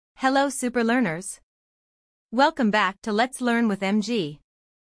Hello super learners. Welcome back to Let's Learn with MG.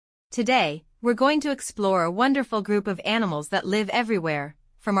 Today, we're going to explore a wonderful group of animals that live everywhere,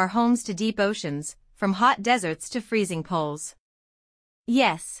 from our homes to deep oceans, from hot deserts to freezing poles.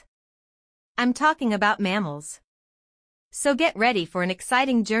 Yes, I'm talking about mammals. So get ready for an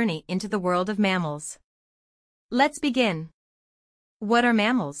exciting journey into the world of mammals. Let's begin. What are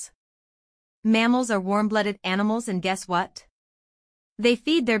mammals? Mammals are warm-blooded animals, and guess what? They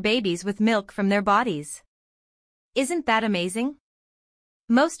feed their babies with milk from their bodies. Isn't that amazing?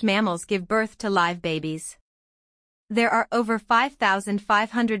 Most mammals give birth to live babies. There are over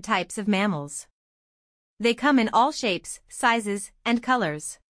 5,500 types of mammals. They come in all shapes, sizes, and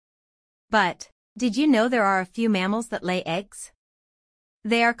colors. But, did you know there are a few mammals that lay eggs?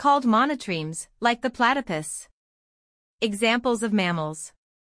 They are called monotremes, like the platypus. Examples of mammals.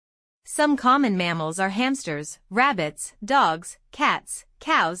 Some common mammals are hamsters, rabbits, dogs, cats,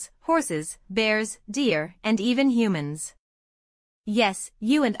 cows, horses, bears, deer, and even humans. Yes,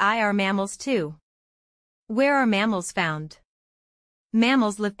 you and I are mammals too. Where are mammals found?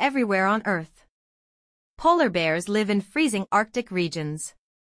 Mammals live everywhere on Earth. Polar bears live in freezing Arctic regions.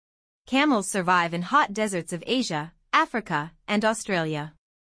 Camels survive in hot deserts of Asia, Africa, and Australia.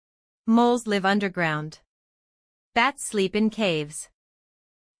 Moles live underground. Bats sleep in caves.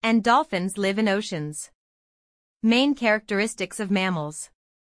 And dolphins live in oceans. Main characteristics of mammals.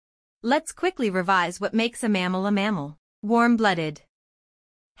 Let's quickly revise what makes a mammal a mammal. Warm-blooded.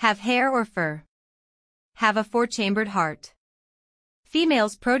 Have hair or fur. Have a four-chambered heart.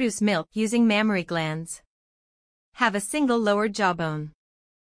 Females produce milk using mammary glands. Have a single lower jawbone.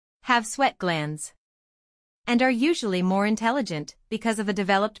 Have sweat glands. And are usually more intelligent because of a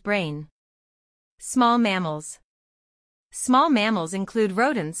developed brain. Small mammals. Small mammals include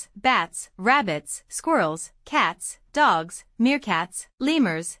rodents, bats, rabbits, squirrels, cats, dogs, meerkats,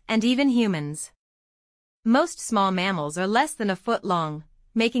 lemurs, and even humans. Most small mammals are less than a foot long,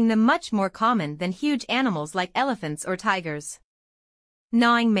 making them much more common than huge animals like elephants or tigers.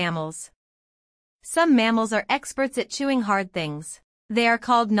 Gnawing mammals. Some mammals are experts at chewing hard things. They are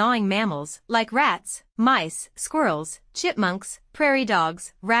called gnawing mammals, like rats, mice, squirrels, chipmunks, prairie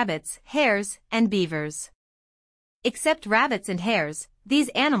dogs, rabbits, hares, and beavers. Except rabbits and hares, these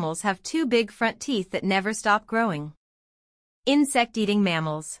animals have two big front teeth that never stop growing. Insect-eating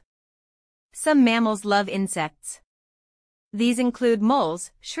mammals. Some mammals love insects. These include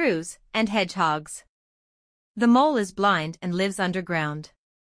moles, shrews, and hedgehogs. The mole is blind and lives underground.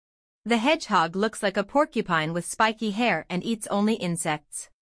 The hedgehog looks like a porcupine with spiky hair and eats only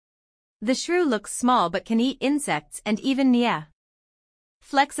insects. The shrew looks small but can eat insects and even gnea.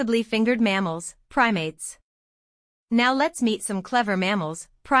 Flexibly fingered mammals, primates. Now let's meet some clever mammals,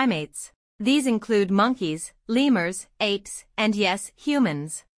 primates. These include monkeys, lemurs, apes, and yes,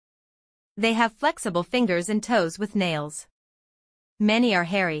 humans. They have flexible fingers and toes with nails. Many are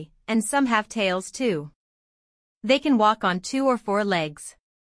hairy, and some have tails too. They can walk on 2 or 4 legs.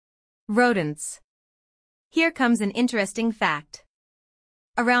 Rodents. Here comes an interesting fact.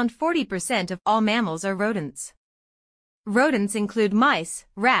 Around 40% of all mammals are rodents. Rodents include mice,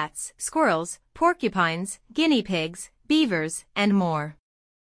 rats, squirrels, porcupines, guinea pigs, beavers, and more.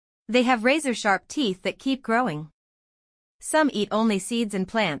 They have razor-sharp teeth that keep growing. Some eat only seeds and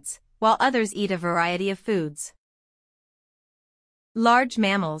plants, while others eat a variety of foods. Large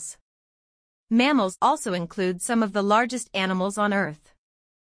mammals. Mammals also include some of the largest animals on Earth.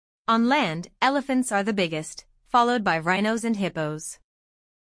 On land, elephants are the biggest, followed by rhinos and hippos.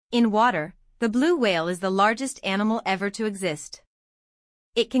 In water, the blue whale is the largest animal ever to exist.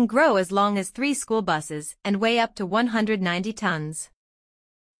 It can grow as long as 3 school buses and weigh up to 190 tons.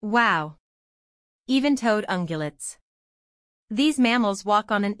 Wow! Even-toed ungulates. These mammals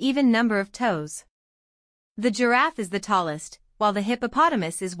walk on an even number of toes. The giraffe is the tallest, while the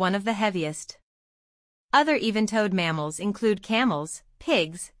hippopotamus is one of the heaviest. Other even-toed mammals include camels,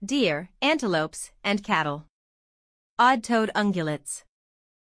 pigs, deer, antelopes, and cattle. Odd-toed ungulates.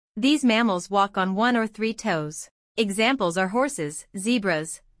 These mammals walk on 1 or 3 toes. Examples are horses,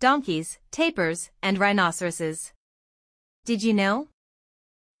 zebras, donkeys, tapirs, and rhinoceroses. Did you know?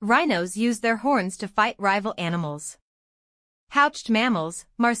 Rhinos use their horns to fight rival animals. Pouched mammals,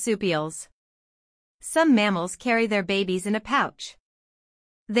 marsupials. Some mammals carry their babies in a pouch.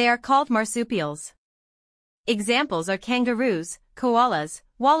 They are called marsupials. Examples are kangaroos, koalas,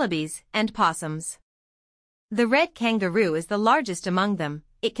 wallabies, and possums. The red kangaroo is the largest among them.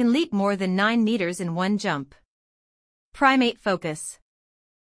 It can leap more than 9 meters in one jump. Primate focus.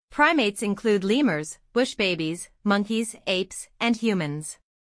 Primates include lemurs, bush babies, monkeys, apes, and humans.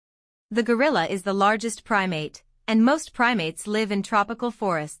 The gorilla is the largest primate, and most primates live in tropical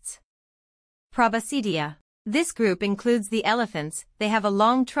forests. Proboscidea. This group includes the elephants. They have a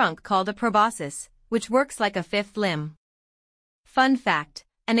long trunk called a proboscis, which works like a fifth limb. Fun fact,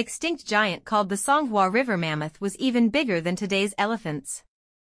 an extinct giant called the Songhua River mammoth was even bigger than today's elephants.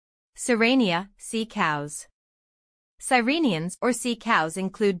 Sirenia, sea cows. Sirenians or sea cows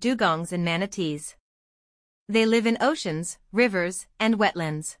include dugongs and manatees. They live in oceans, rivers, and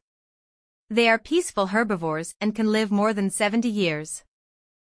wetlands. They are peaceful herbivores and can live more than 70 years.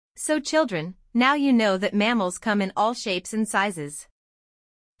 So children, now you know that mammals come in all shapes and sizes.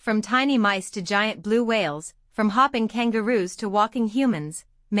 From tiny mice to giant blue whales, from hopping kangaroos to walking humans,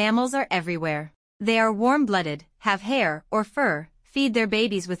 mammals are everywhere. They are warm-blooded, have hair or fur, feed their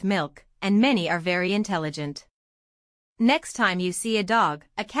babies with milk, and many are very intelligent. Next time you see a dog,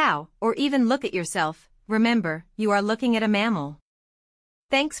 a cow, or even look at yourself, remember, you are looking at a mammal.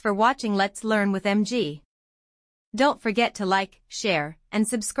 Thanks for watching Let's Learn with MG. Don't forget to like, share, and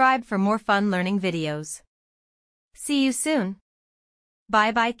subscribe for more fun learning videos. See you soon.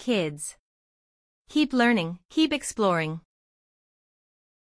 Bye-bye kids. Keep learning, keep exploring.